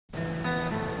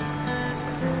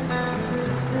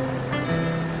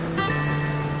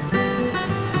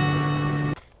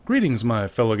Greetings, my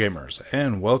fellow gamers,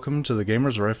 and welcome to the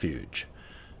Gamers Refuge.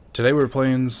 Today we're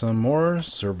playing some more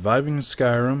Surviving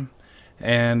Skyrim,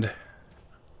 and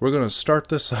we're going to start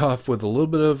this off with a little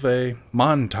bit of a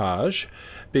montage,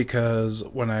 because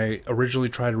when I originally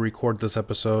tried to record this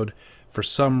episode, for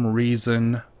some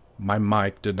reason my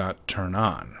mic did not turn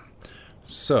on.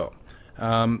 So,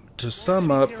 to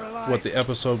sum up what the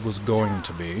episode was going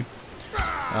to be,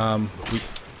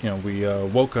 we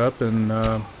woke up and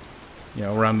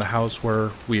around the house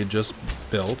where we had just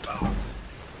built,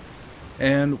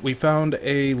 and we found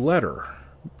a letter,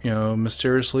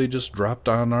 mysteriously just dropped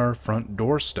on our front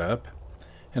doorstep.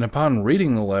 And upon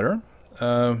reading the letter,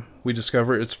 we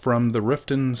discover it's from the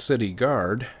Riften City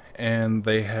Guard, and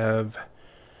they have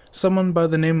someone by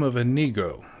the name of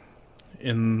Inigo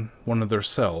in one of their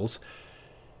cells.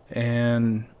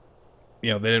 And,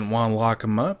 they didn't want to lock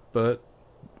him up, but,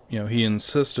 he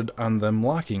insisted on them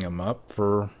locking him up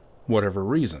for whatever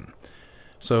reason.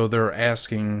 So they're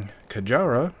asking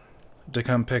Kajara to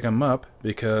come pick him up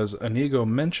because Inigo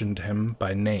mentioned him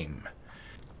by name.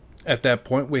 At that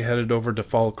point, we headed over to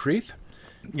Falkreath,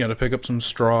 to pick up some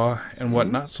straw and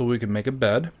whatnot so we could make a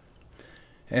bed.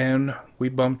 And we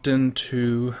bumped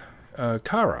into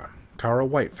Kara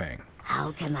Whitefang.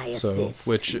 How can I assist?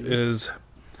 Which is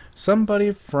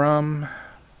somebody from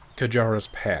Kajara's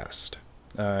past.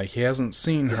 He hasn't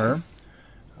seen her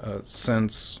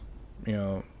since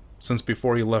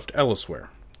before he left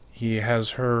Elsewhere. He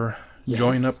has her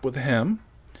join up with him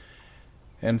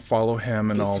and follow him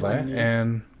and all that.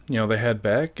 And, they head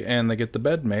back and they get the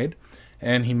bed made.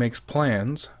 And he makes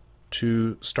plans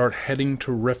to start heading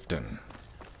to Riften.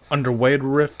 Underway to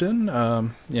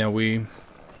Riften,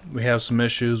 we have some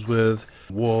issues with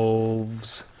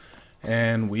wolves.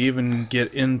 And we even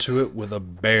get into it with a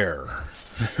bear.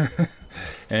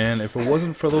 And if it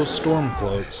wasn't for those storm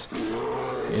cloaks,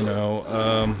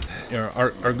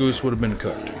 our goose would have been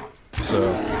cooked.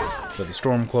 But the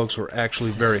storm cloaks were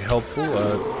actually very helpful.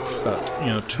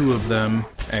 About 2 of them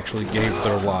actually gave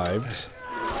their lives,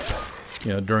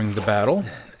 during the battle.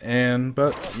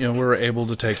 But we were able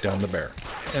to take down the bear.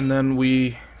 And then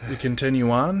we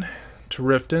continue on to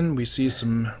Riften. We see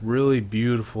some really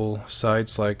beautiful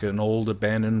sights, like an old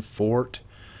abandoned fort.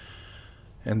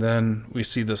 And then we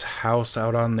see this house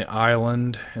out on the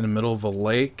island in the middle of a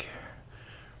lake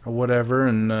or whatever.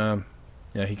 And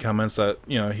he comments that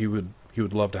he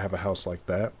would love to have a house like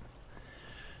that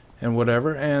and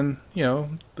whatever. And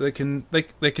they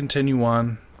continue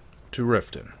on to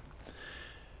Riften.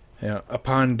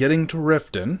 Upon getting to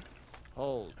Riften,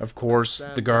 of course,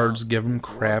 the guards give him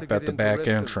crap at the back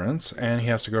entrance, and he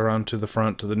has to go around to the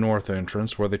front, to the north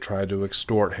entrance, where they try to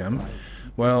extort him.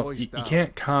 Well, you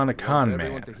can't con a con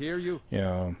man.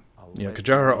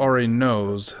 Kajara already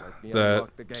knows that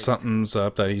something's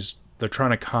up, that they're trying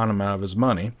to con him out of his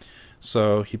money.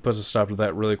 So he puts a stop to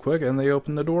that really quick, and they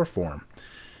open the door for him.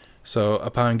 So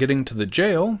upon getting to the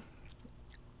jail,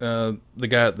 the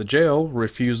guy at the jail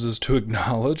refuses to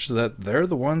acknowledge that they're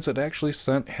the ones that actually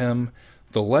sent him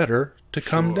the letter to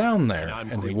come down there,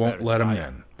 and they won't let him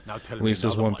in. At least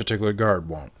this one particular guard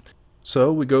won't.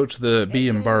 So we go to the Bee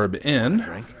and Barb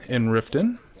Inn in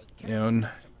Riften, and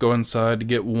go inside to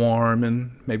get warm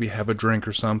and maybe have a drink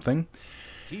or something.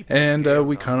 And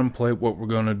we contemplate what we're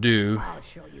going to do,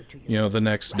 the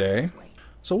next day.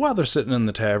 So while they're sitting in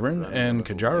the tavern, and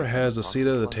Kajara has a seat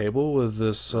at the table with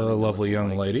this lovely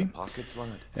young lady,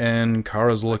 and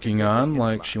Kara's looking on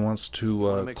like she wants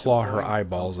to claw her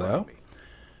eyeballs out,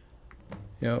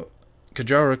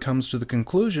 Kajara comes to the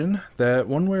conclusion that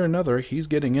one way or another he's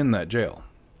getting in that jail.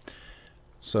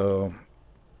 So,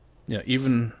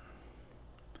 even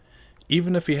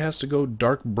if he has to go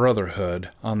Dark Brotherhood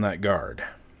on that guard.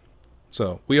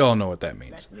 So, we all know what that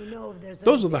means.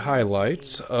 Those are the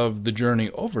highlights of the journey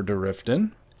over to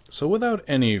Riften. So, without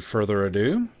any further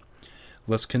ado,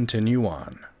 let's continue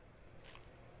on.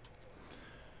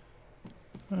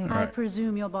 I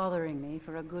presume you're bothering me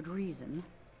for a good reason.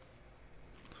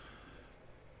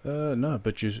 No,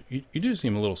 but you do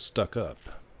seem a little stuck up.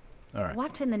 All right.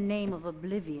 What in the name of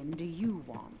oblivion do you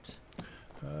want?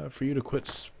 For you to quit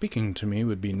speaking to me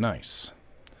would be nice.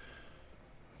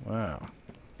 Wow.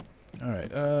 All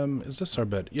right. Is this our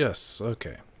bed? Yes.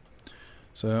 Okay.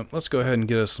 So let's go ahead and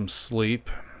get us some sleep,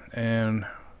 and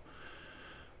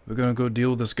we're gonna go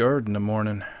deal with this guard in the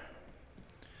morning.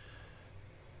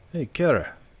 Hey,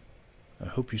 Kara. I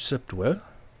hope you slept well.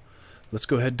 Let's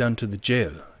go head down to the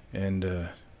jail and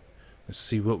let's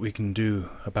see what we can do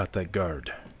about that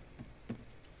guard.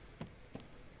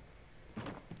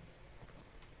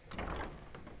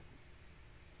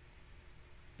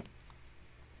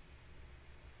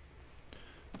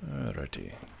 Alright,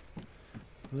 Alrighty.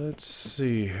 Let's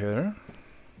see here.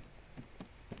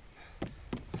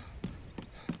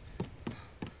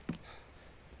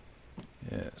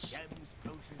 Yes.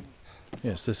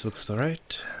 Yes, this looks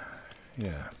alright.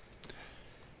 Yeah.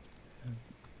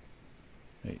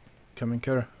 Hey, come in,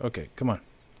 Kajara. Okay, come on.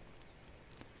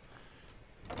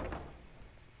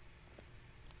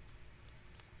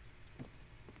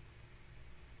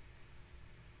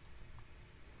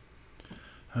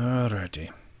 Alrighty.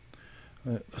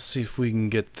 Let's see if we can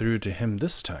get through to him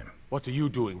this time. What are you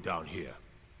doing down here?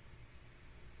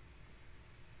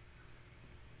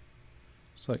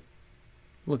 It's like,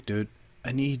 look, dude,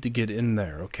 I need to get in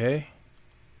there, okay?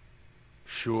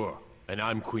 Sure, and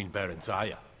I'm Queen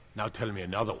Berenzaya. Now tell me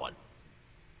another one.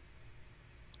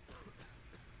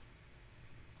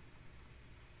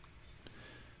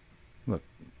 Look,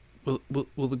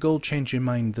 will the gold change your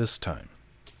mind this time?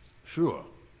 Sure,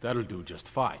 that'll do just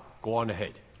fine. Go on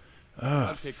ahead.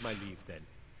 I'll take my leave then.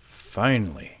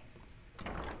 Finally.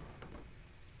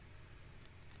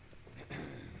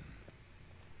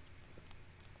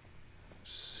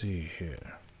 Let's see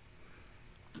here.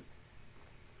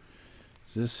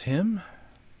 Is this him?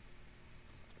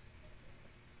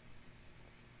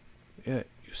 Yeah,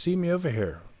 you see me over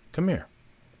here. Come here.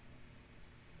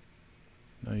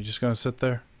 No, you just gonna sit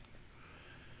there?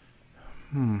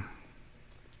 Well,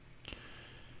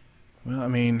 I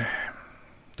mean,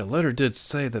 the letter did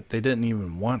say that they didn't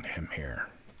even want him here.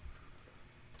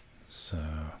 So,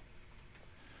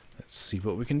 let's see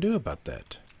what we can do about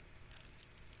that.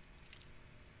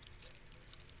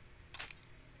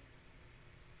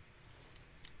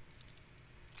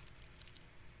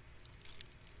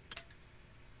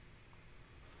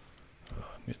 Oh,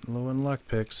 I'm getting low on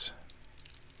lockpicks.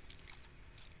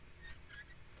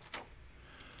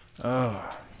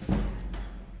 Oh.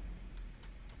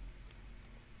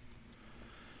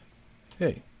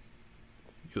 Hey.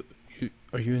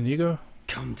 Are you Inigo?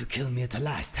 Come to kill me at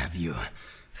last, have you?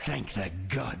 Thank the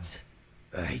gods.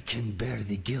 I can bear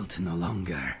the guilt no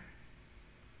longer.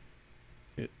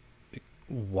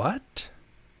 What?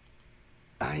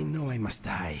 I know I must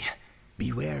die.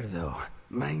 Beware, though.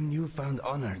 My newfound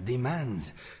honor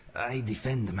demands I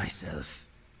defend myself.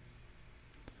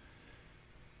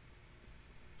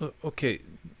 Okay.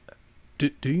 Do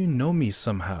you know me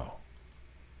somehow?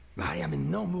 I am in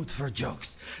no mood for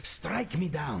jokes. Strike me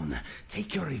down.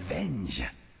 Take your revenge.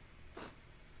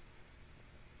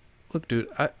 Look, dude,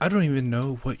 I don't even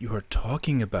know what you are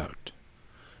talking about.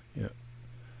 Yeah.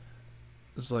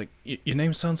 It's like, your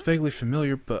name sounds vaguely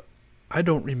familiar, but I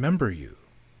don't remember you.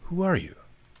 Who are you?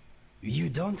 You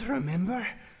don't remember?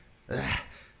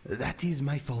 That is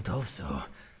my fault also.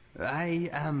 I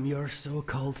am your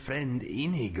so-called friend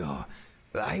Inigo.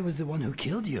 I was the one who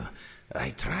killed you.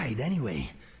 I tried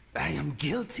anyway. I am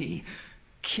guilty.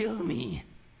 Kill me.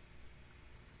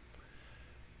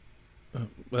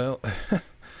 Well,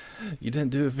 you didn't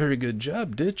do a very good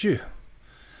job, did you?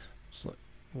 It's like,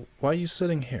 why are you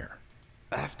sitting here?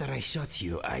 After I shot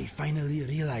you, I finally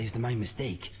realized my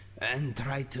mistake and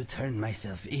tried to turn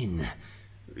myself in.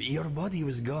 Your body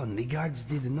was gone. The guards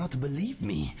did not believe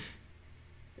me.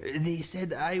 They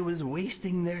said I was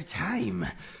wasting their time.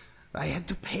 I had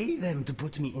to pay them to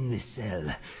put me in this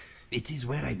cell. It is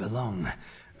where I belong.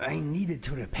 I needed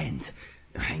to repent.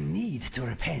 I need to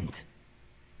repent.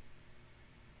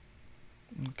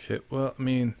 Okay, well, I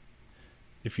mean,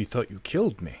 if you thought you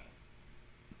killed me,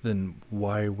 then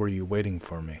why were you waiting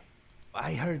for me?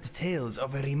 I heard tales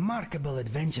of a remarkable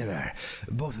adventurer,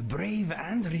 both brave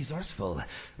and resourceful,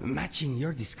 matching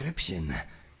your description.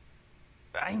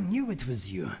 I knew it was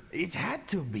you. It had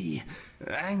to be.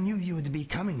 I knew you would be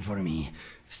coming for me,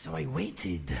 so I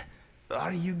waited.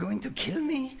 Are you going to kill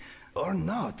me, or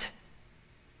not?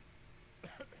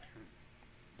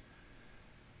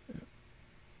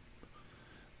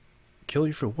 Kill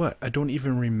you for what? I don't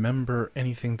even remember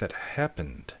anything that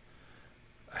happened.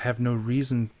 I have no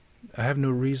reason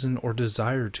or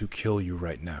desire to kill you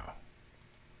right now.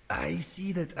 I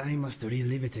see that I must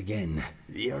relive it again.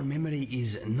 Your memory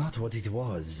is not what it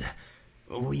was.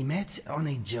 We met on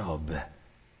a job.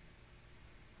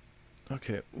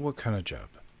 Okay, what kind of job?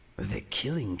 The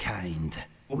killing kind.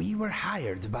 We were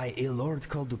hired by a lord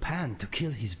called Dupin to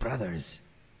kill his brothers.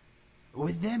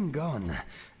 With them gone,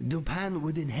 Dupin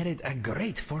would inherit a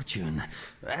great fortune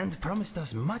and promised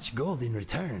us much gold in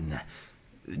return.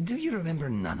 Do you remember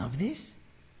none of this?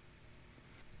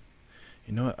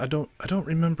 You know what, I don't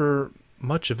remember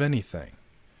much of anything.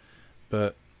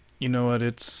 But you know what,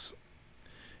 it's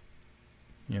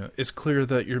clear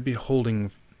that you're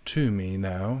beholding to me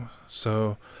now.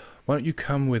 So why don't you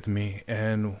come with me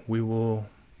and we will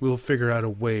we'll figure out a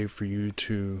way for you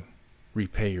to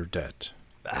repay your debt.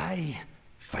 I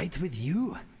fight with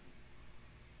you?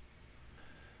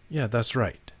 Yeah, that's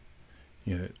right.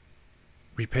 You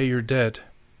repay your debt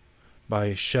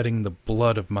by shedding the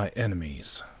blood of my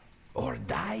enemies. Or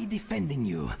die defending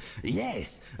you.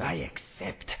 Yes, I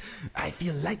accept. I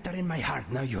feel lighter in my heart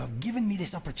now you have given me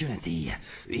this opportunity.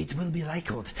 It will be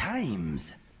like old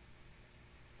times.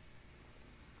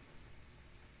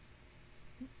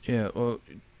 Yeah, well,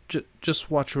 just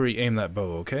watch where you aim that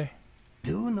bow, okay?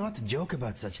 Do not joke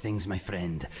about such things, my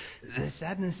friend. The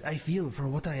sadness I feel for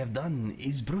what I have done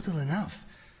is brutal enough.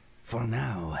 For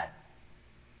now.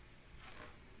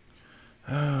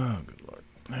 Oh, good lord.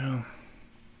 Well,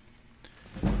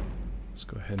 let's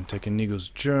go ahead and take Inigo's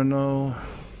journal.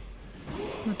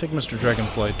 I'm gonna take Mr.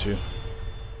 Dragonfly too.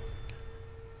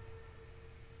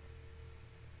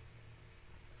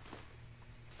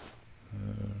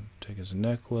 Take his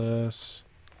necklace.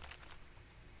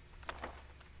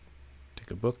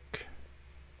 Take a book.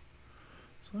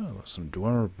 So, some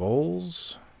Dwemer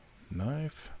bowls,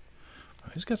 knife. Oh,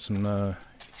 he's got some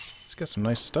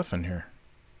nice stuff in here.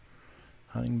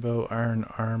 Hunting bow, iron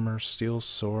armor, steel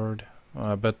sword.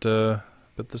 Oh, I bet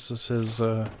this is his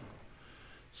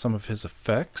some of his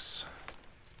effects.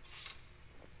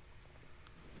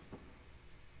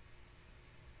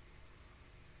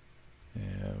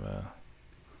 Yeah, well,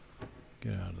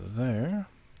 get out of there.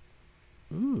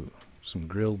 Ooh, some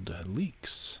grilled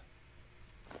leeks.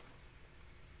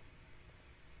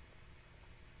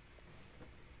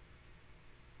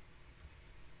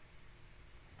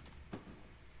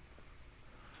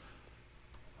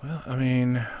 Well, I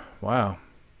mean, wow.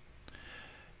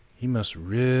 He must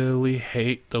really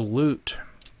hate the loot.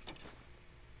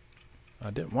 I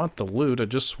didn't want the loot, I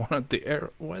just wanted the arrow.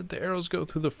 Why'd the arrows go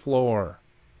through the floor?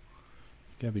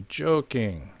 You gotta be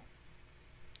joking.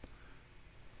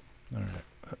 Alright.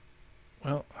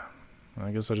 Well,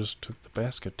 I guess I just took the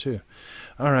basket too.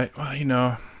 Alright, well, you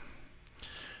know,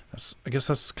 I guess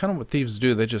that's kind of what thieves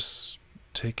do. They just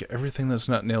take everything that's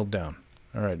not nailed down.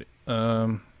 Alright,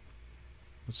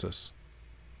 what's this?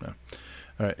 No.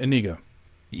 Alright, Inigo.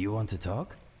 You want to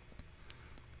talk?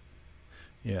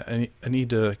 Yeah, I need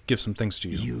to give some things to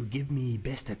you. You give me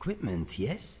best equipment,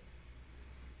 yes?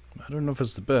 I don't know if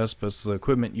it's the best, but it's the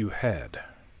equipment you had.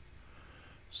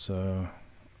 So,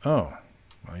 oh,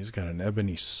 well, he's got an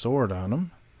ebony sword on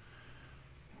him.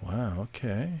 Wow,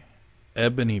 okay.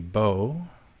 Ebony bow.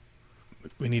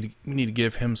 We need to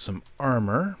give him some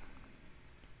armor.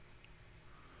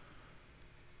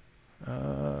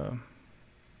 Yeah,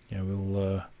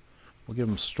 we'll give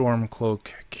him Stormcloak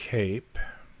cape.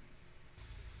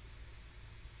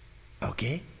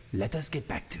 Okay, let us get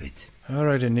back to it. All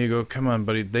right, Inigo, come on,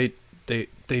 buddy. They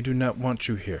do not want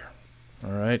you here.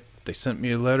 All right, they sent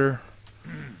me a letter.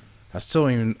 I still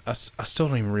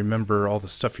don't even remember all the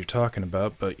stuff you're talking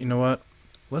about. But you know what?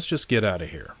 Let's just get out of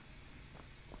here.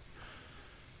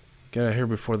 Get out of here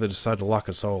before they decide to lock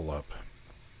us all up.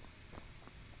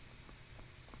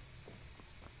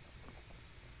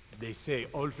 They say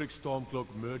Ulfric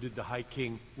Stormcloak murdered the High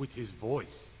King with his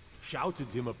voice, shouted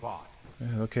him apart.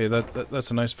 Yeah, okay, that's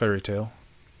a nice fairy tale.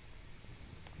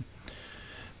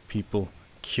 People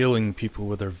killing people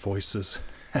with their voices.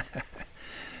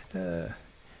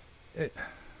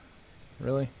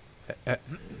 Really?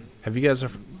 Have you guys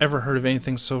ever heard of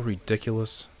anything so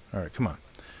ridiculous? Alright, come on.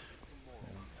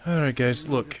 Alright guys,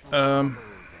 look,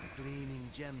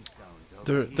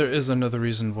 there is another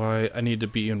reason why I need to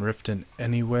be in Riften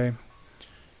anyway.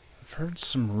 I've heard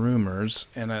some rumors,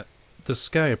 and this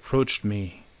guy approached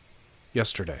me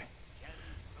yesterday,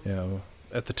 you know,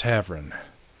 at the tavern.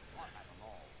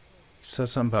 He said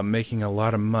something about making a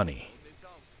lot of money.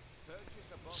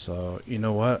 So, you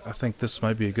know what? I think this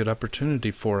might be a good opportunity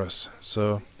for us.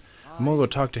 So, I'm gonna go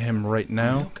talk to him right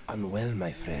now. You look unwell,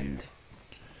 my friend.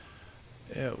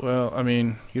 Yeah, well, I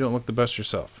mean, you don't look the best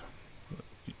yourself.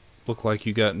 You look like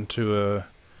you got into a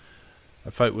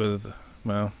fight with,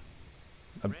 well,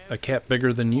 a cat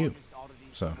bigger than you.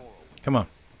 So, come on.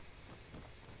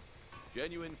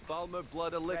 Genuine Falmer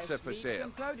blood elixir for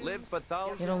sale. Live for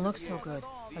thousands. You don't look so good.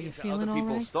 Are you feeling all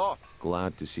right?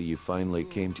 Glad to see you finally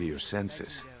came to your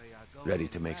senses. Ready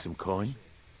to make some coin?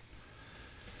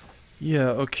 Yeah,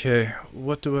 okay.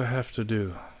 What do I have to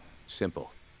do?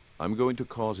 Simple. I'm going to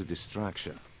cause a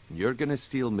distraction. You're gonna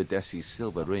steal Medesi's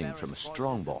silver ring from a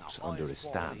strongbox under his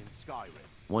stand.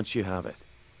 Once you have it,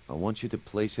 I want you to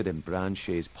place it in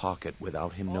Branche's pocket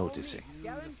without him noticing.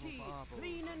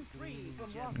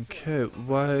 Okay,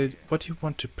 why do you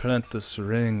want to plant this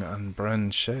ring on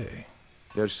Branche?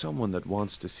 There's someone that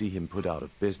wants to see him put out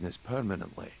of business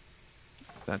permanently.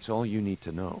 That's all you need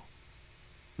to know.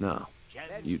 Now,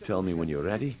 you tell me when you're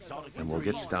ready, and we'll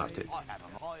get started.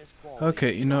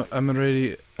 Okay, you know, I'm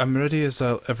ready as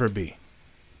I'll ever be.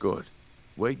 Good.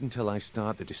 Wait until I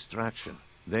start the distraction,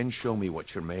 then show me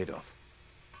what you're made of.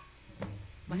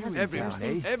 My husband Darcy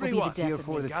will be the death of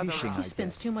for me. the fishing, He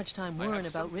spends too much time worrying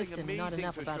about Riften and not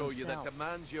enough about himself.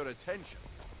 Demands your attention.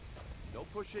 No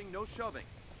pushing, no shoving.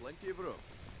 Plenty of room.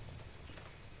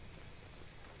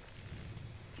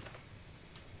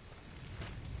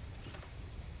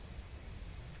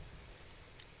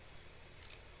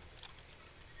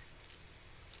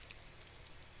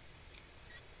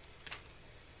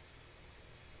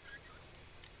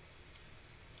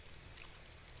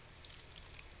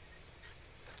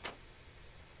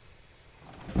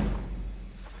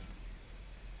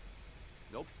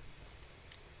 Nope.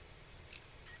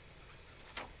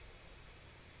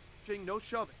 No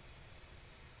shoving.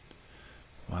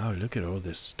 Wow, look at all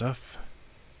this stuff.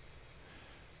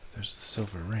 There's the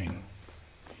silver ring.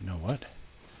 You know what?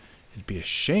 It'd be a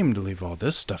shame to leave all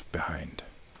this stuff behind.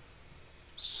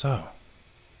 So.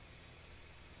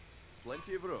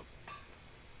 Plenty of room.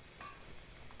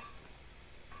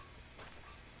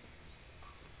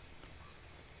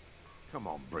 Come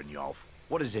on, Brynjolf.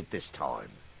 What is it this time?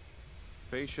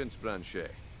 Patience,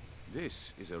 Branchet.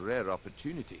 This is a rare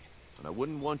opportunity, and I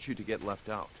wouldn't want you to get left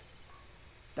out.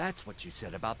 That's what you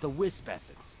said about the wisp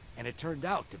essence, and it turned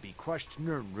out to be crushed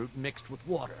nirnroot mixed with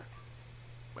water.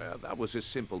 Well, that was a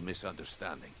simple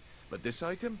misunderstanding, but this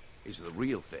item is the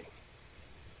real thing.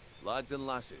 Lads and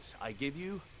lasses, I give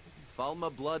you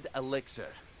Falma Blood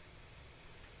Elixir.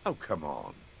 Oh, come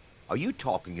on. Are you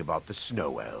talking about the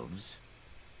snow elves?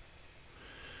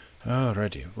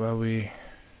 Alrighty, well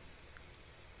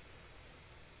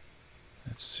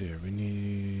let's see here, we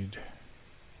need...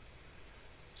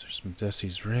 There's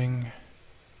Medesi's ring.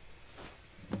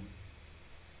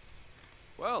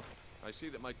 Well, I see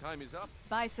that my time is up.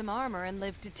 Buy some armor and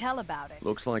live to tell about it.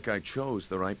 Looks like I chose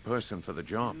the right person for the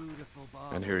job.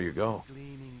 And here you go.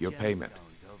 Your payment,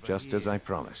 just as I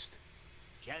promised.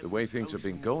 The way things have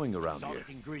been going around here,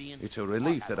 it's a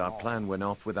relief that our plan went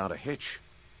off without a hitch.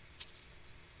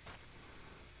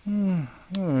 Oh,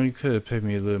 you could have paid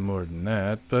me a little more than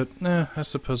that, but I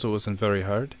suppose it wasn't very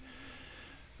hard.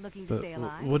 Looking to stay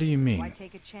alive? What do you mean? Why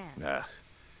take a chance?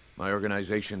 My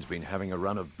organization's been having a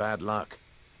run of bad luck,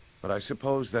 but I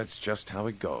suppose that's just how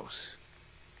it goes.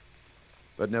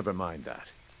 But never mind that.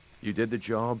 You did the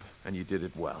job, and you did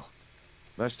it well.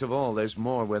 Best of all, there's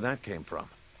more where that came from,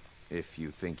 if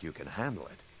you think you can handle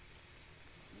it.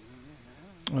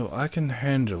 Oh, I can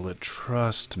handle it,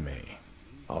 trust me.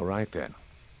 All right then.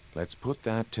 Let's put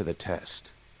that to the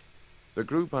test. The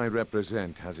group I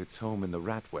represent has its home in the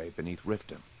Ratway beneath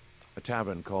Riften, a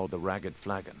tavern called the Ragged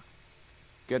Flagon.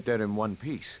 Get there in one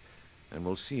piece, and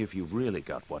we'll see if you've really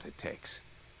got what it takes.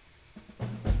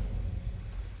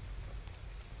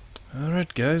 All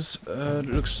right, guys.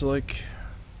 Looks like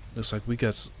we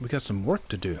got some work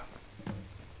to do.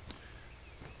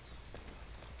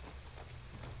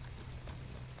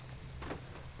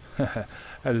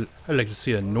 I'd like to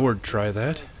see a Nord try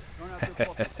that.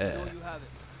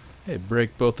 Hey,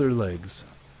 break both their legs.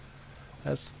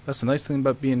 That's the nice thing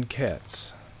about being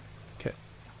cats.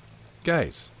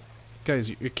 Guys,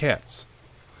 you're cats.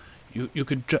 You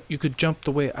could jump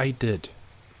the way I did.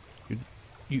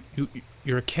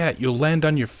 You're a cat. You'll land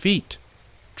on your feet.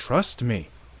 Trust me.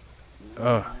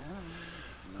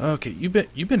 Okay, you've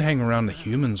been hanging around the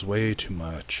humans way too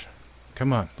much.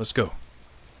 Come on, let's go.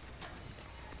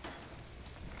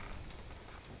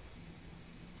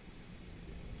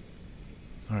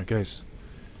 Alright, guys.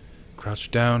 Crouch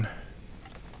down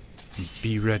and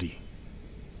be ready.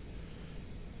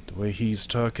 The way he's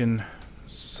talking,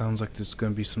 sounds like there's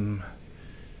gonna be some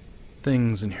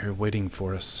things in here waiting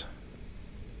for us.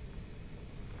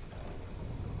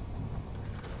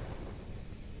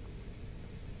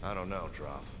 I don't know,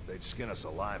 Trough. They'd skin us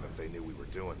alive if they knew we were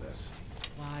doing this.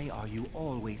 Why are you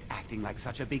always acting like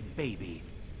such a big baby?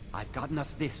 I've gotten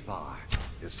us this far.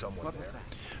 Is someone What was there?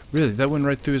 that? Really, that went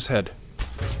right through his head.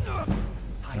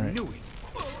 I knew it.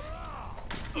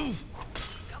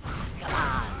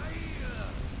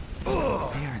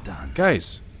 They're done.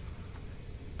 Guys,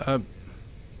 I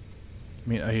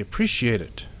mean, I appreciate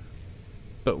it,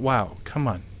 but wow, come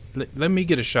on, let me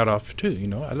get a shot off too. You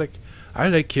know, I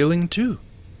like killing too.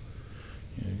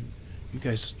 You know, you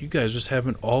guys just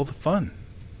having all the fun.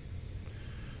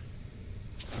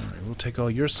 All right, we'll take all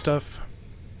your stuff.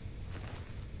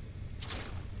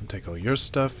 We'll take all your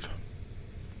stuff.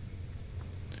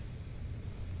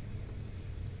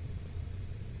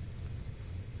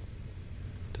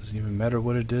 Doesn't even matter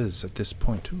what it is at this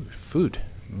point. Ooh, food.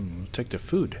 We'll take the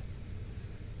food.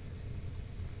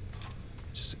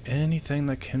 Just anything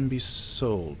that can be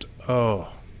sold.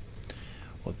 Oh.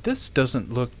 Well, this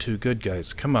doesn't look too good,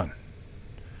 guys. Come on.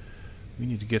 We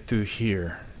need to get through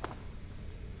here.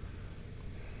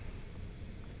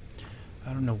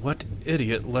 I don't know what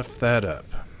idiot left that up.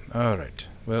 Alright.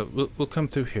 Well, we'll come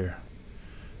through here.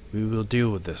 We will deal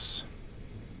with this.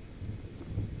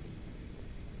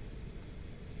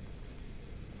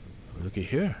 Looky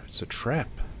here. It's a trap.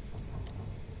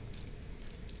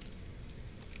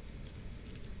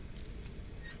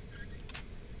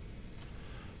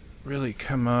 Really,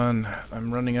 come on.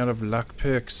 I'm running out of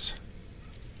lockpicks.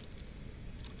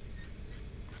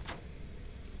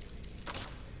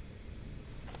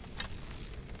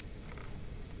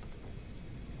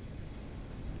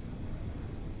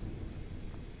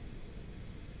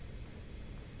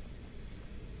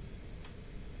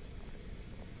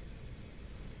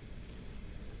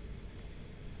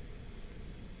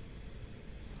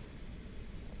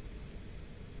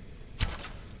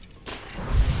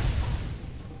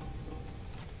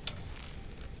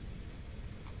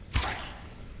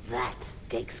 That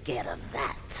takes care of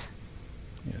that.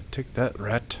 Yeah, take that,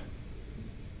 rat.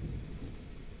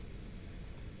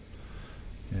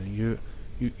 Yeah,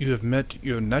 you have met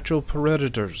your natural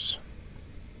predators.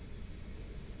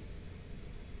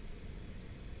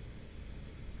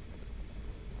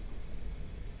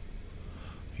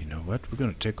 You know what? We're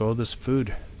gonna take all this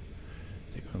food.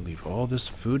 They're gonna leave all this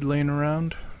food laying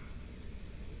around.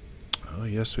 Oh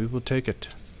yes, we will take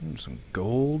it. Some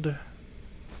gold.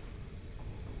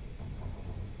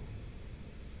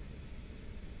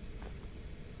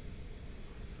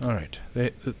 Alright,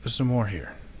 there's some more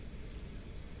here.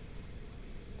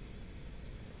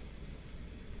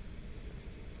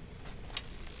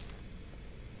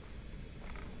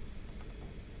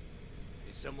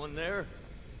 Is someone there?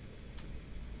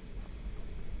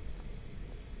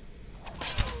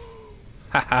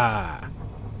 Haha!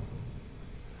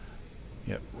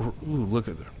 Yeah, ooh, look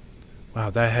at there.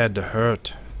 Wow, that had to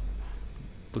hurt.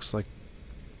 Looks like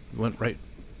it went right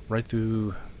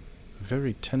through a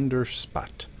very tender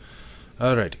spot.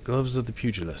 Alright, gloves of the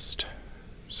pugilist.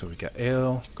 So we got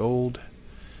ale, gold.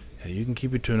 Yeah, you can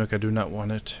keep your tunic, I do not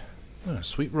want it. Oh,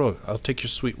 sweet roll. I'll take your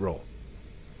sweet roll.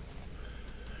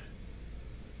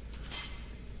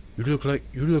 You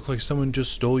look like someone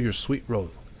just stole your sweet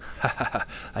roll. Haha,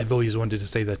 I've always wanted to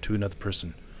say that to another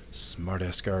person.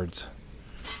 Smart-ass guards.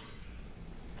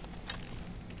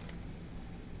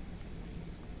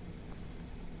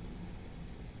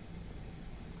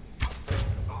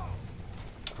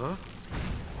 Huh?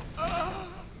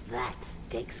 That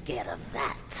takes care of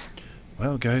that.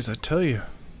 Well, guys, I tell you.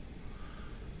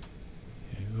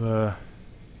 I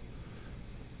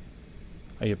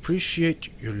appreciate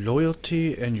your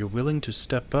loyalty and you're willing to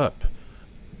step up.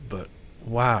 But,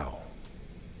 wow.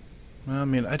 Well, I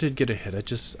mean, I did get a hit.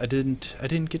 I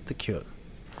didn't get the kill.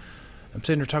 I'm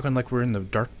saying we're talking like we're in the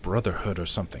Dark Brotherhood or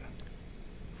something.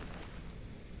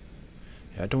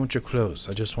 Yeah, I don't want your clothes.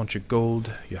 I just want your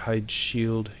gold, your hide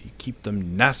shield. You keep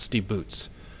them nasty boots.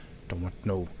 Don't want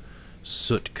no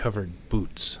soot-covered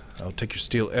boots. I'll take your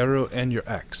steel arrow and your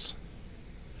axe.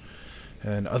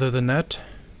 And other than that,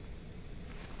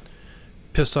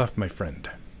 piss off, my friend.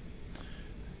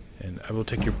 And I will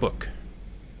take your book.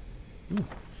 Ooh.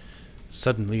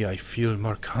 Suddenly, I feel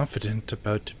more confident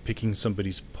about picking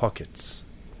somebody's pockets.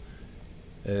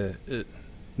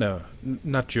 No,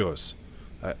 not yours.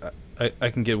 I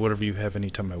can get whatever you have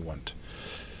anytime I want.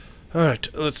 All right,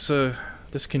 let's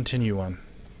continue on.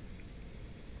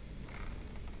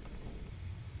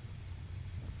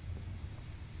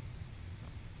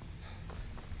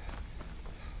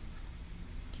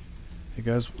 Hey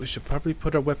guys, we should probably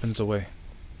put our weapons away.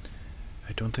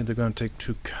 I don't think they're going to take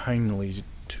too kindly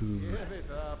to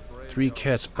 3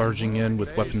 cats barging in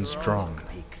with weapons drawn.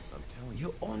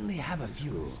 You only have a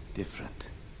few. Different.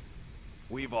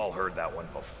 We've all heard that one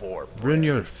before.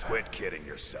 Brynjolf. Quit kidding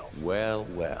yourself. Well,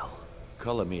 well.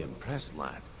 Color me impressed,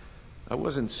 lad. I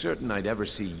wasn't certain I'd ever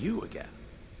see you again.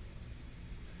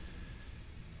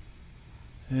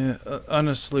 Yeah,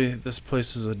 honestly, this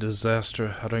place is a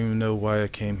disaster. I don't even know why I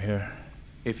came here.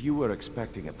 If you were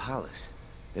expecting a palace,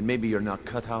 then maybe you're not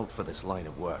cut out for this line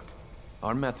of work.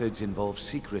 Our methods involve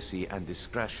secrecy and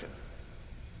discretion.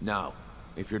 Now,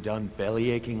 if you're done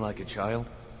belly-aching like a child,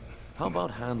 how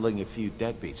about handling a few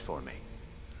deadbeats for me?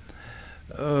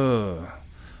 Oh,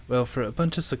 well, for a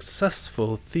bunch of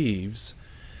successful thieves,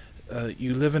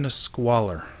 you live in a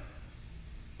squalor.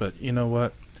 But you know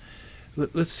what?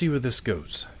 Let's see where this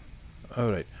goes.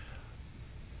 All right.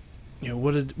 You know,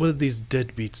 what did these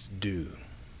deadbeats do?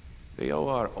 They owe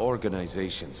our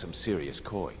organization some serious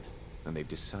coin, and they've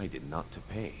decided not to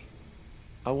pay.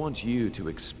 I want you to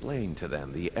explain to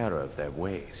them the error of their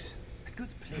ways. A good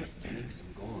place to make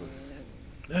some gold.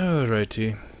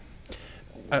 Alrighty.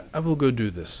 I will go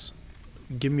do this.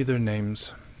 Give me their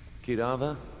names.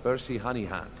 Kirava, Bersi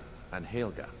Honeyhand, and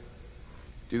Helga.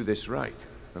 Do this right,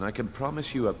 and I can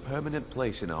promise you a permanent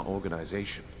place in our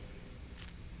organization.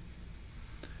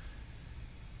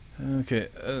 Okay,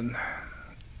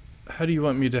 how do you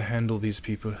want me to handle these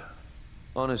people?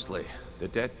 Honestly, the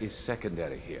debt is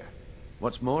secondary here.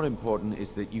 What's more important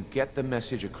is that you get the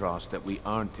message across that we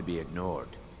aren't to be ignored.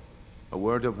 A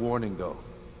word of warning, though.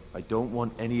 I don't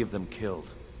want any of them killed.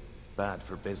 Bad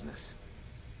for business.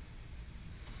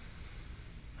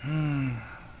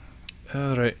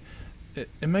 Alright.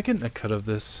 Am I getting a cut of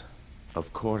this?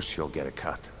 Of course you'll get a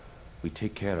cut. We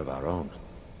take care of our own.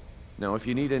 Now, if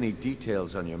you need any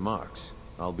details on your marks,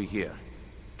 I'll be here.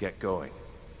 Get going.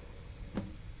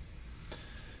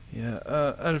 Yeah,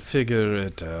 I'll figure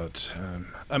it out.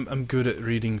 I'm good at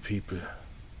reading people.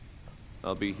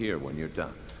 I'll be here when you're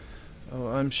done. Oh,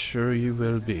 I'm sure you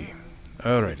will be.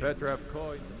 Alrighty.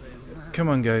 Come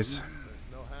on, guys.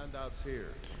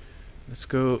 Let's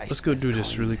go do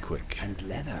this really quick. And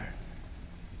leather.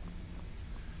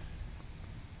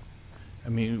 I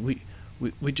mean,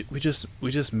 we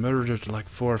just murdered like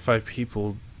 4 or 5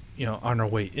 people, you know, on our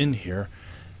way in here.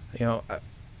 You know,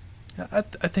 I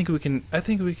think we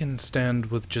can stand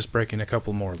with just breaking a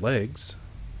couple more legs.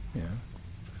 Yeah.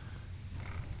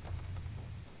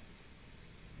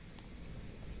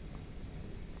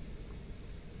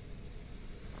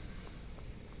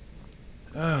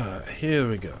 Here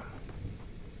we go.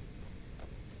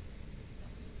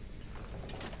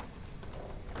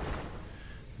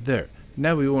 There.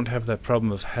 Now we won't have that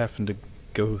problem of having to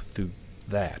go through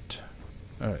that.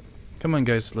 Alright. Come on,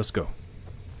 guys. Let's go.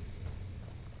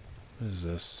 What is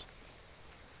this?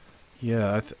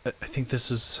 Yeah, I think this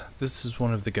is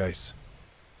one of the guys.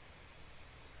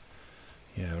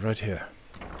 Yeah, right here.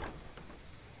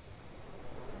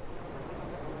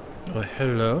 Oh,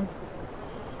 hello.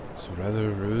 It's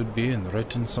rather rude being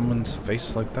right in someone's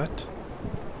face like that.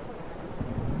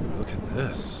 Ooh, look at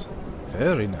this.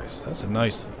 Very nice. That is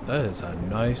a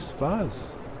nice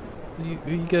vase. What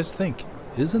do you guys think?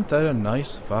 Isn't that a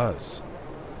nice vase?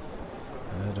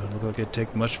 Don't look like it'd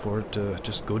take much for it to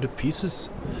just go to pieces.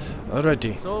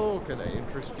 Alrighty. So, can I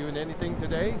interest you in anything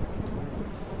today?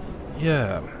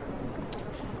 Yeah.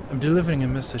 I'm delivering a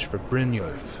message for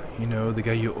Brynjolf. You know, the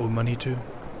guy you owe money to?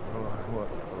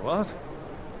 What?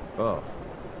 Oh,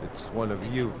 it's one of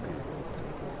you people.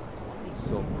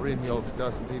 So Brynjolf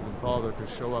doesn't even bother to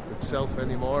show up himself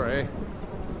anymore, eh?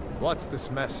 What's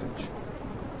this message?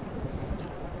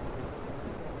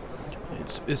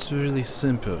 It's really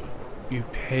simple. You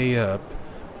pay up,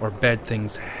 or bad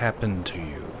things happen to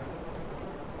you.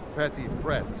 Petty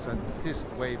threats and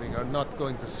fist-waving are not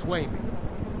going to sway me.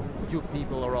 You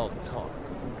people are all talk,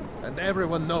 and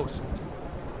everyone knows it.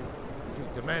 You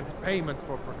demand payment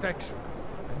for protection,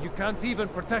 and you can't even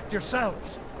protect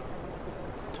yourselves.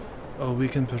 Oh, we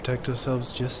can protect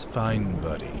ourselves just fine,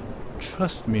 buddy.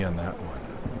 Trust me on that one.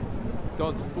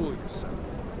 Don't fool yourself.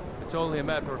 It's only a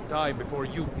matter of time before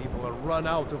you people are run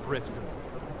out of Riften.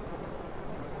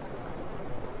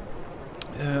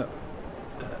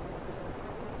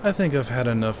 I think I've had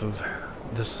enough of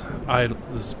this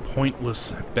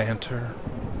pointless banter.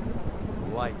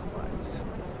 Likewise.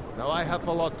 Now I have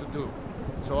a lot to do,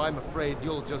 so I'm afraid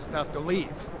you'll just have to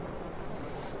leave.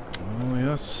 Oh,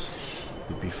 yes.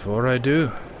 Before I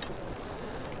do.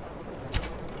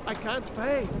 I can't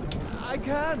pay. I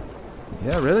can't.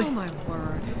 Yeah, really? Oh my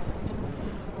word.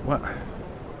 What?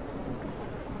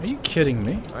 Are you kidding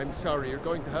me? I'm sorry, you're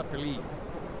going to have to leave.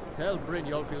 Tell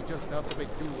Brynjolf he'll just have to make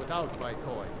do without my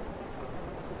coin.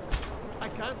 I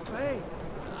can't pay.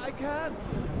 I can't.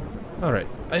 All right.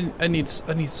 I need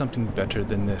something better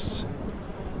than this.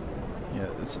 Yeah,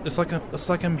 it's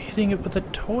like I'm hitting it with a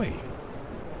toy.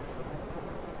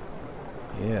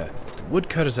 Yeah, the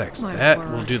woodcutter's axe. That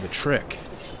will do the trick.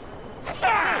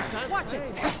 Watch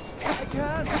it. I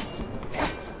can't.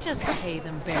 Just pay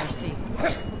them, Bersi.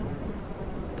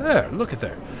 There, look at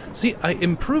there. See, I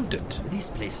improved it. This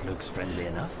place looks friendly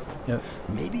enough. Yeah.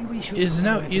 Maybe we should. It is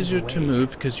now easier to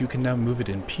move because you can now move it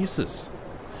in pieces.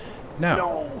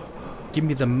 Now, give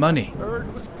me the money.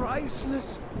 Bird was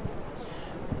priceless.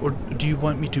 Or do you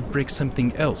want me to break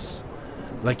something else,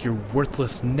 like your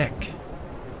worthless neck?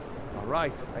 All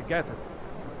right, I get it.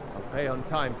 I'll pay on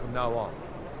time from now on.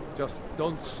 Just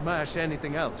don't smash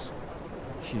anything else.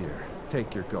 Here,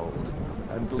 take your gold,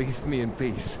 and leave me in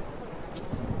peace.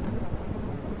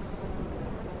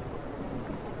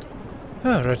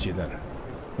 Alrighty then.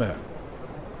 Well,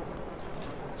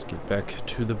 let's get back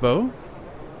to the bow.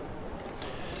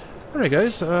 Alright,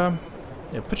 guys. Yeah,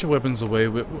 put your weapons away.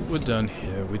 We're done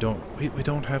here. We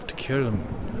don't have to kill them.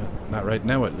 Not right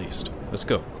now, at least. Let's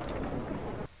go.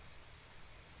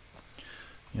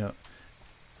 Yeah.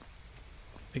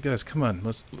 Hey guys, come on.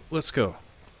 Let's go.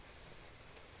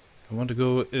 I want to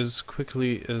go as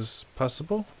quickly as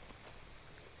possible.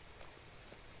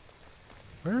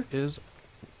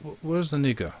 Where's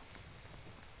Inigo?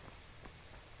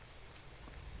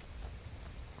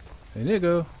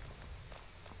 Inigo?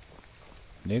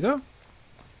 Inigo?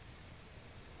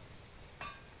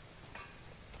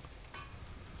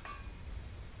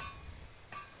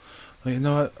 Well, you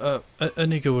know what?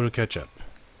 Inigo will catch up.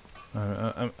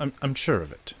 I'm sure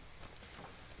of it.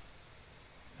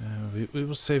 We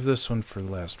will save this one for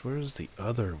last. Where is the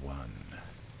other one?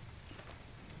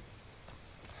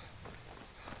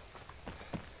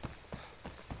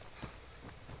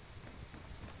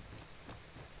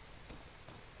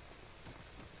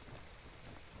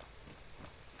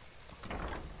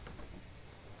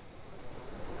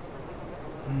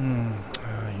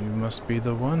 You must be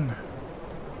the one.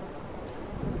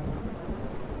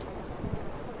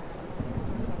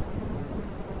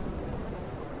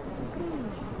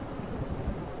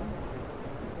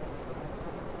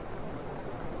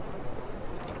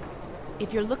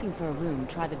 If you're looking for a room,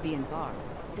 try the Bee and Bar.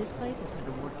 This place is for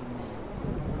the working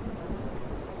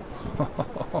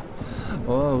man.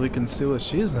 Well, we can see what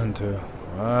she's into.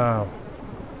 Wow.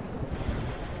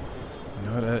 You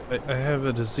know what? I have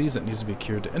a disease that needs to be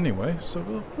cured anyway,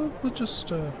 so we'll just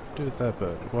do it that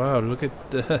bad. Wow, look at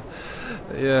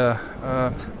yeah,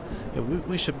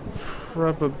 we should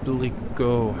probably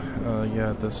go.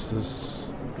 Yeah, this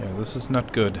is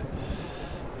not good.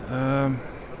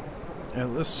 Yeah,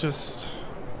 let's just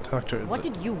talk to her. What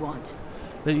did you want?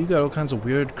 You got all kinds of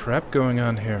weird crap going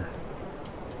on here.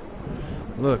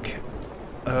 Look,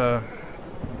 I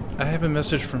have a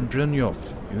message from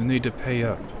Brynjolf. You need to pay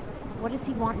up. What does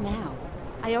he want now?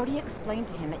 I already explained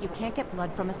to him that you can't get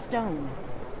blood from a stone.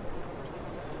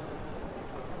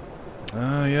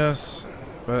 Yes,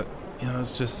 but you know,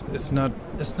 it's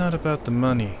not about the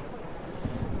money.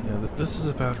 You know, this is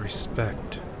about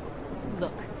respect.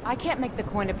 Look, I can't make the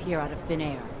coin appear out of thin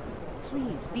air.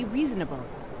 Please, be reasonable.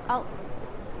 I'll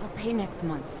pay next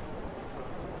month.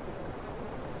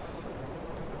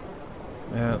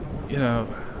 Well, you know,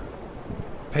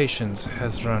 patience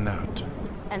has run out.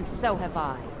 And so have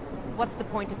I. What's the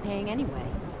point of paying anyway?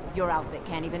 Your outfit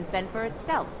can't even fend for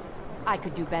itself. I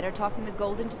could do better tossing the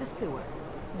gold into the sewer.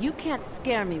 You can't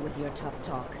scare me with your tough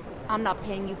talk. I'm not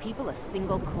paying you people a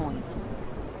single coin.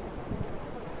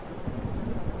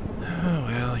 Oh,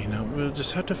 well, you know, we'll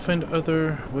just have to find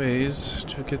other ways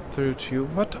to get through to you.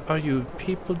 What are you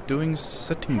people doing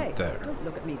sitting there? Don't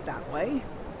look at me that way.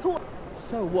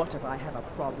 So what if I have a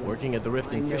problem? Working at the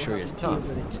Riften fishery is tough,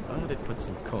 with it. but it puts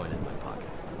some coin in my pocket.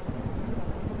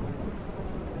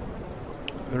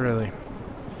 Really?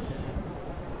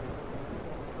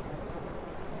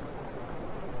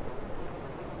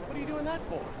 What are you doing that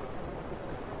for?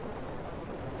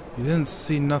 You didn't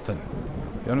see nothing.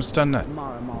 You understand that?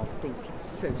 Maramal thinks he's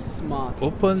so smart.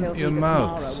 Open your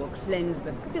mouths,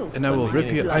 and I will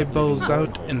rip your eyeballs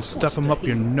out and stuff them up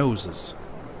your noses.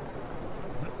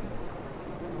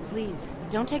 Please,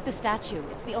 don't take the statue.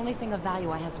 It's the only thing of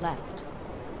value I have left.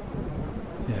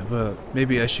 Yeah, well,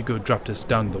 maybe I should go drop this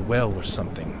down the well or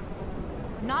something.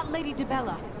 Not Lady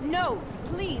Dibella. No,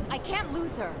 please, I can't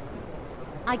lose her.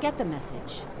 I get the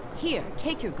message. Here,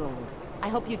 take your gold. I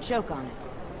hope you choke on it.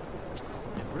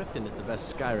 If Riften is the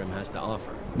best Skyrim has to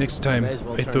offer, next time,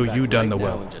 well I throw you down the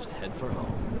well. And just head for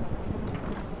home.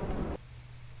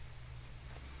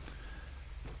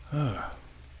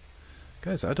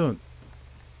 Guys, I don't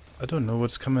know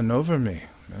what's coming over me.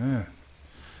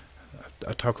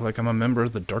 I talk like I'm a member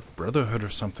of the Dark Brotherhood or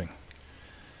something.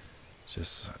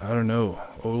 Just, I don't know.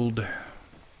 Old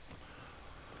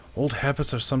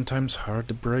habits are sometimes hard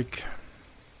to break.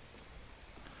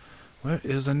 Where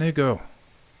is Inigo?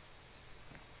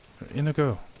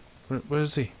 Inigo, where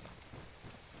is he?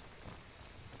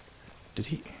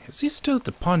 Is he still at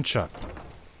the pawn shop?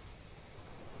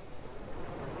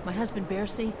 My husband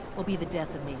Bercy will be the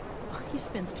death of me. He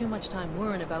spends too much time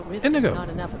worrying about Riften, Inigo, not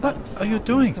enough about what himself. are you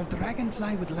doing? Mr.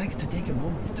 Dragonfly would like to take a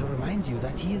moment to remind you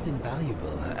that he is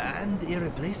invaluable and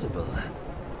irreplaceable.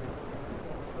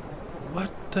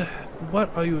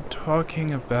 What are you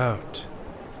talking about?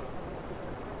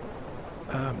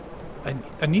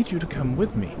 I need you to come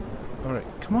with me.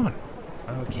 Alright, come on.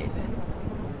 Okay then.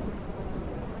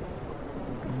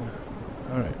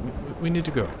 Alright, we need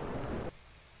to go.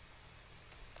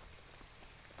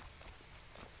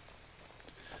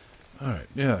 Alright,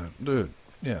 yeah, dude.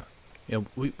 Yeah. Yeah,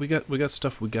 we got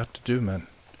stuff we got to do, man.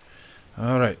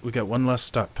 Alright, we got one last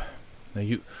stop. Now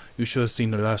you should have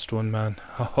seen the last one, man.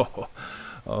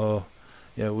 Oh,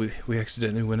 yeah, we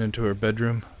accidentally went into her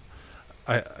bedroom.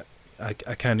 I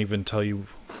can't even tell you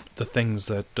the things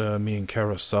that me and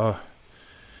Kara saw.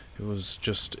 It was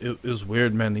just it was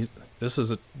weird, man.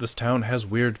 This town has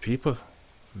weird people.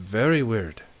 Very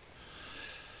weird.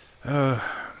 Well,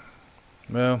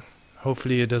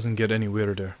 hopefully it doesn't get any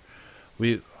weirder.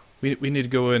 We need to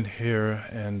go in here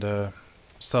and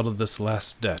settle this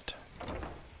last debt.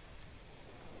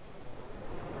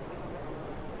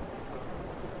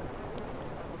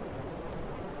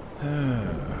 You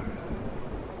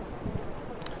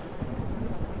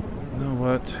know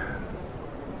what?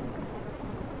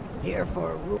 Here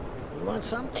for a room. You want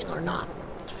something or not?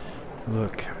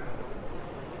 Look,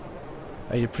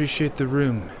 I appreciate the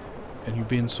room and you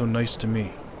being so nice to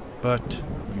me, but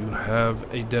you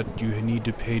have a debt you need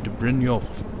to pay to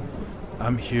Brynjolf.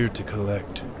 I'm here to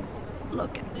collect.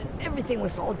 Look, everything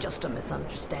was all just a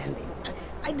misunderstanding.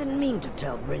 I didn't mean to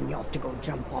tell Brynjolf to go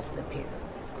jump off the pier.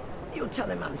 You tell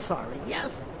him I'm sorry,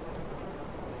 yes?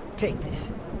 Take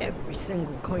this. Every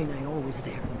single coin I owe is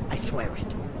there. I swear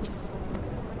it.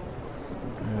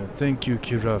 Thank you,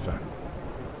 Kirava.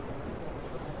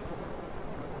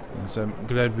 Yes, I'm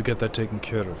glad we got that taken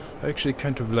care of. I actually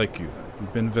kind of like you.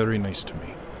 You've been very nice to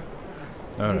me.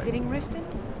 All Visiting Riften?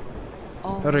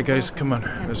 Alright guys, come on,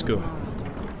 let's go.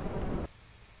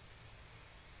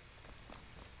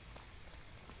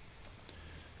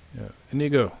 Yeah,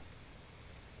 Inigo.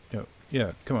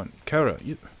 Yeah, come on. Kara,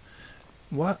 you...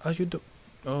 What are you doing?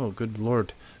 Oh, good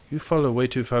lord. You follow way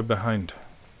too far behind.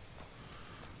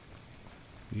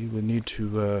 We would need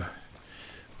to,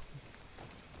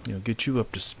 get you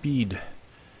up to speed.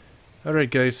 Alright,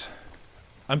 guys.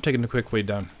 I'm taking the quick way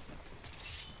down.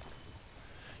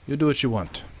 You do what you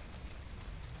want.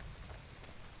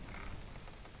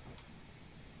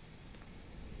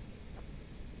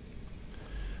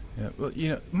 Yeah, well,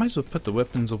 might as well put the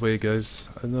weapons away, guys.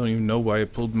 I don't even know why I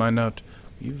pulled mine out.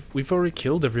 We've already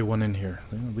killed everyone in here.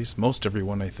 At least most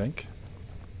everyone, I think.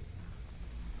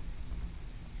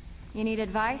 You need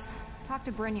advice? Talk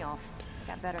to Brynjolf.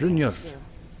 Got better Brynjolf. things to do.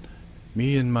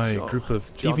 Me and my group of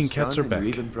thieving cats are back. You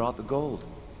even brought the gold.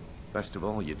 Best of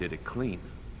all, you did it clean.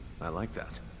 I like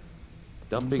that.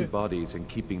 Dumping bodies and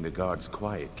keeping the guards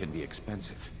quiet can be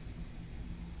expensive.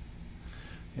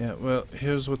 Yeah, well,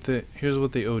 here's what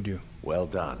they owed you. Well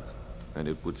done. And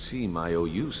it would seem I owe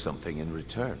you something in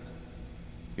return.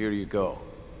 Here you go.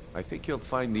 I think you'll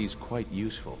find these quite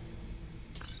useful.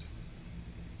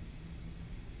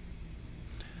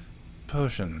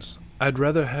 Potions. I'd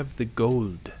rather have the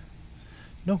gold.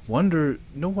 No wonder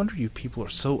you people are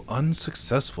so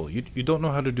unsuccessful. You don't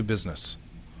know how to do business.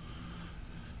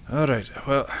 Alright,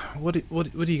 well, what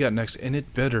do you got next? And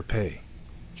it better pay.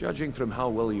 Judging from how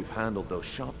well you've handled those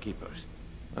shopkeepers,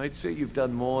 I'd say you've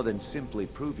done more than simply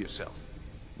prove yourself.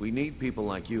 We need people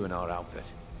like you in our outfit.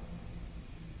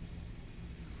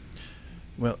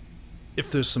 Well,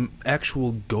 if there's some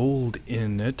actual gold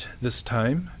in it this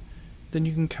time, then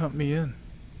you can count me in.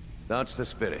 That's the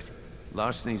spirit.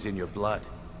 Larceny's in your blood.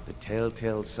 The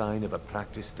telltale sign of a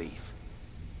practiced thief.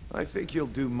 I think you'll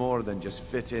do more than just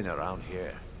fit in around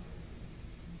here.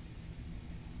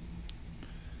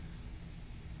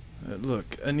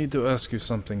 Look, I need to ask you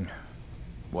something.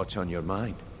 What's on your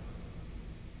mind?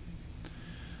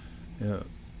 Yeah,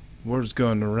 word's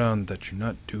going around that you're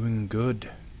not doing good.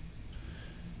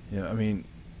 Yeah, I mean,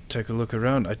 take a look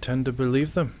around. I tend to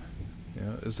believe them.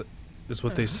 Yeah, is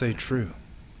what they say true?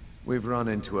 We've run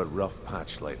into a rough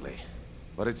patch lately,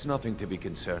 but it's nothing to be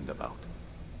concerned about.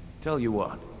 Tell you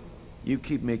what, you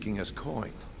keep making us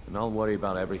coin, and I'll worry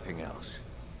about everything else.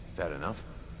 Fair enough?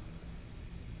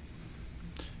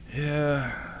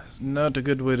 Yeah, it's not a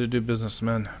good way to do business,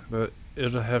 man, but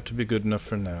it'll have to be good enough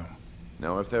for now.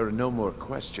 Now, if there are no more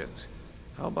questions,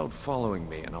 how about following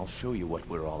me and I'll show you what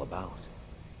we're all about?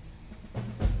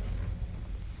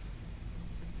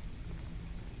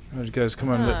 Alright, guys, come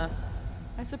on.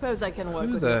 I suppose I can work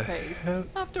with your face.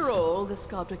 After all, the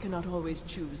sculptor cannot always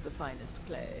choose the finest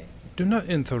clay. Do not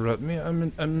interrupt me.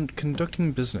 I'm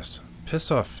conducting business.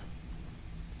 Piss off.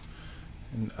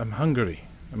 And I'm hungry.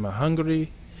 I'm a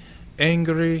hungry,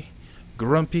 angry,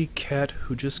 grumpy cat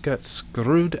who just got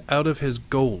screwed out of his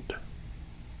gold.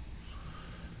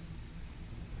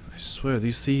 I swear,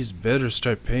 these thieves better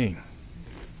start paying.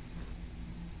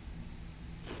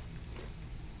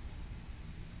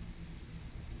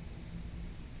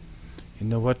 You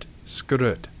know what? Screw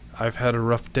it. I've had a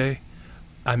rough day.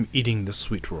 I'm eating the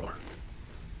sweet roll.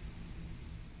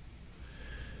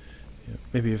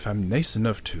 Maybe if I'm nice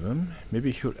enough to him,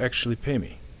 maybe he'll actually pay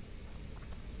me.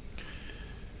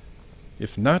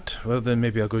 If not, well then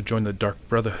maybe I'll go join the Dark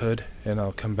Brotherhood and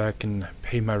I'll come back and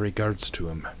pay my regards to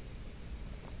him.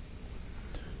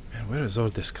 Man, where is all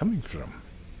this coming from?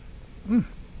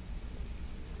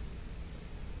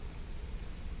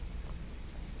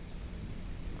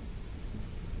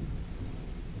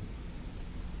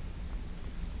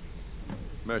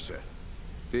 Mercer,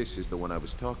 this is the one I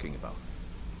was talking about.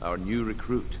 Our new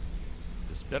recruit.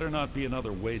 This better not be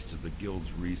another waste of the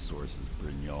Guild's resources,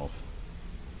 Brynjolf.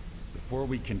 Before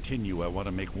we continue, I want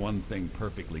to make one thing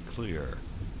perfectly clear.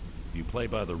 If you play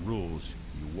by the rules,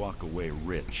 you walk away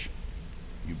rich.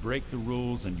 You break the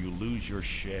rules and you lose your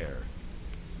share.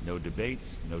 No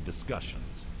debates, no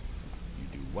discussions. You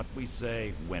do what we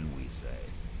say, when we say.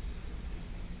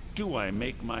 Do I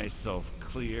make myself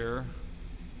clear?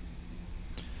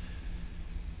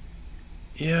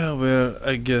 Yeah, well,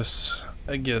 I guess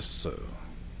so.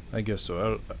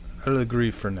 I'll agree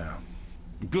for now.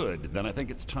 Good, then I think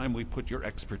it's time we put your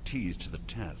expertise to the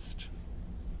test.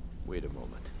 Wait a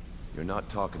moment. You're not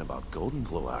talking about Golden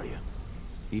Glow, are you?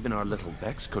 Even our little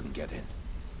Vex couldn't get in.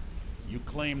 You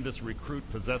claim this recruit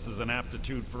possesses an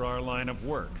aptitude for our line of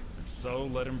work. If so,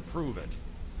 let him prove it.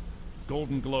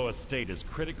 Golden Glow Estate is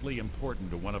critically important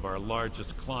to one of our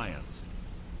largest clients.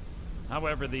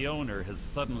 However, the owner has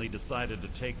suddenly decided to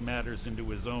take matters into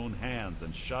his own hands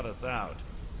and shut us out.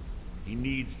 He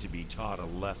needs to be taught a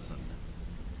lesson.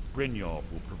 Brynjolf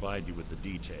will provide you with the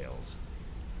details.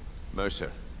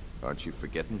 Mercer, aren't you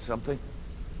forgetting something?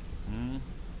 Oh,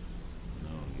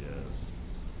 yes.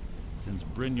 Since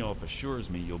Brynjolf assures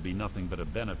me you'll be nothing but a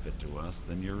benefit to us,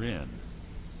 then you're in.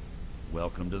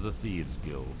 Welcome to the Thieves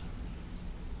Guild.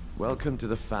 Welcome to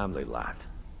the family, lad.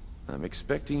 I'm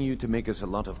expecting you to make us a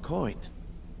lot of coin,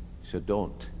 so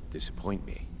don't disappoint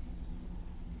me.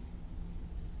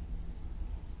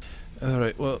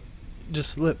 Alright, well,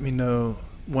 just let me know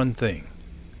one thing.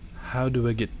 How do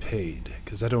I get paid?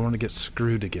 Because I don't want to get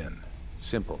screwed again.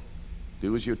 Simple.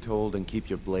 Do as you're told and keep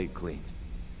your blade clean.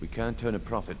 We can't turn a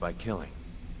profit by killing.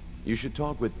 You should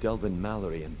talk with Delvin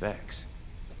Mallory and Vex.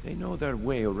 They know their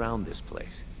way around this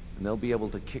place, and they'll be able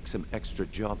to kick some extra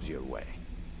jobs your way.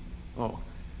 Oh,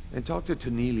 and talk to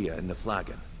Tonelia in the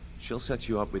Flagon. She'll set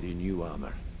you up with your new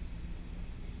armor.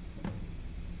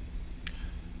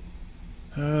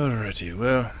 Alrighty,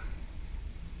 well...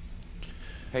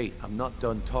 Hey, I'm not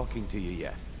done talking to you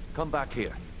yet. Come back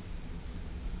here.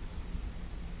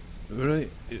 Really?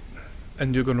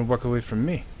 And you're gonna walk away from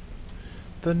me?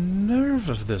 The nerve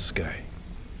of this guy.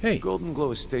 Hey. Golden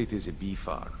Glow Estate is a bee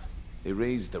farm. They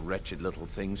raise the wretched little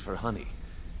things for honey.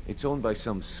 It's owned by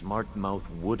some smart-mouthed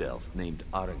wood elf named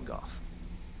Arengoth.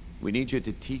 We need you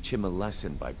to teach him a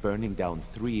lesson by burning down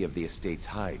 3 of the estate's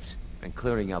hives and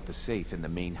clearing out the safe in the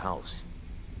main house.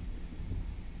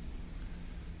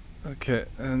 Okay,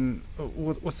 and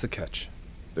what's the catch?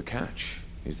 The catch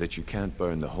is that you can't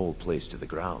burn the whole place to the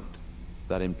ground.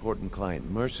 That important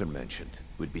client Mercer mentioned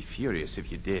would be furious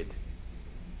if you did.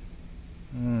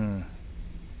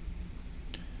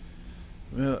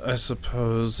 Well, I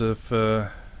suppose if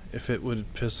it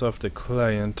would piss off the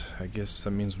client, I guess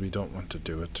that means we don't want to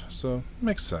do it. So,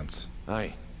 makes sense.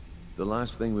 Aye. The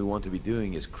last thing we want to be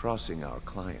doing is crossing our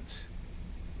clients.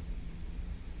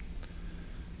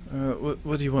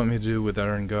 What do you want me to do with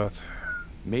Arengoth?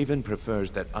 Maven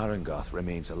prefers that Arengoth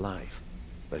remains alive.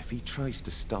 But if he tries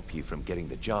to stop you from getting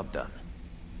the job done,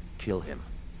 kill him.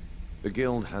 The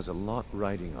Guild has a lot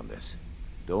riding on this.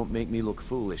 Don't make me look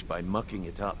foolish by mucking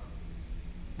it up.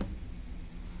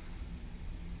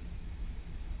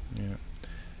 Yeah.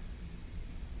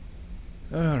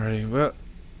 Alrighty, well,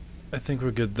 I think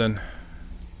we're good then.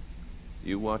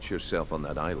 You watch yourself on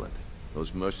that island.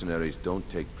 Those mercenaries don't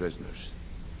take prisoners.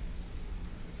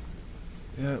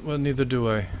 Yeah, well, neither do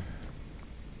I.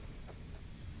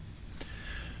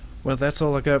 Well, that's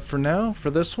all I got for now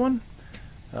for this one.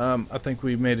 I think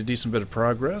we made a decent bit of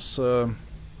progress and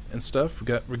stuff.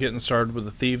 We're getting started with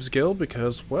the Thieves Guild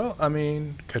because, well, I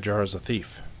mean, Kajara's a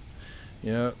thief.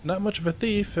 You know, not much of a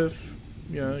thief if,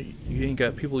 you know, you ain't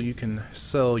got people you can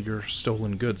sell your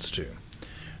stolen goods to.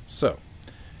 So,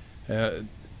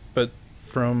 but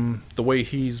from the way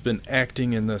he's been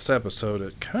acting in this episode,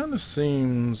 it kind of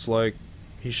seems like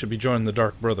he should be joining the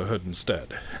Dark Brotherhood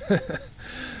instead.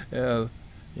 You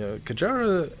know,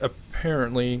 Kajara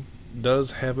apparently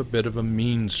does have a bit of a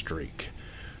mean streak.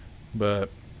 But,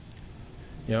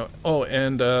 you know, oh,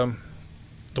 and the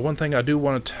one thing I do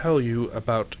want to tell you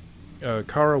about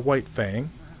Kara Whitefang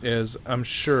is, I'm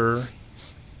sure,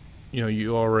 you know,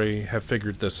 you already have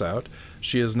figured this out.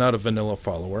 She is not a vanilla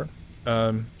follower.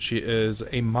 she is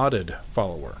a modded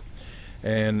follower,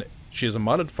 and she is a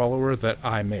modded follower that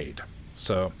I made.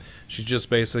 So she just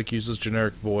basically uses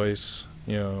generic voice,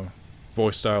 you know,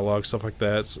 voice dialogue, stuff like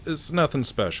that. It's nothing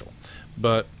special,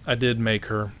 but I did make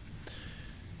her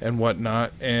and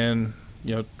whatnot, and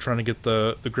you know, trying to get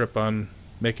the grip on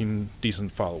making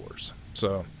decent followers.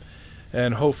 So,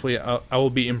 and hopefully I will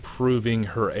be improving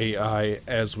her AI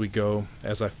as we go,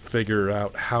 as I figure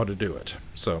out how to do it.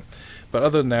 So, but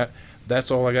other than that,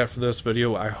 that's all I got for this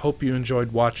video. I hope you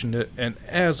enjoyed watching it, and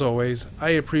as always,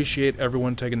 I appreciate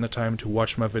everyone taking the time to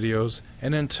watch my videos,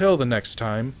 and until the next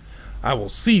time, I will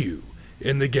see you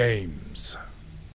in the games.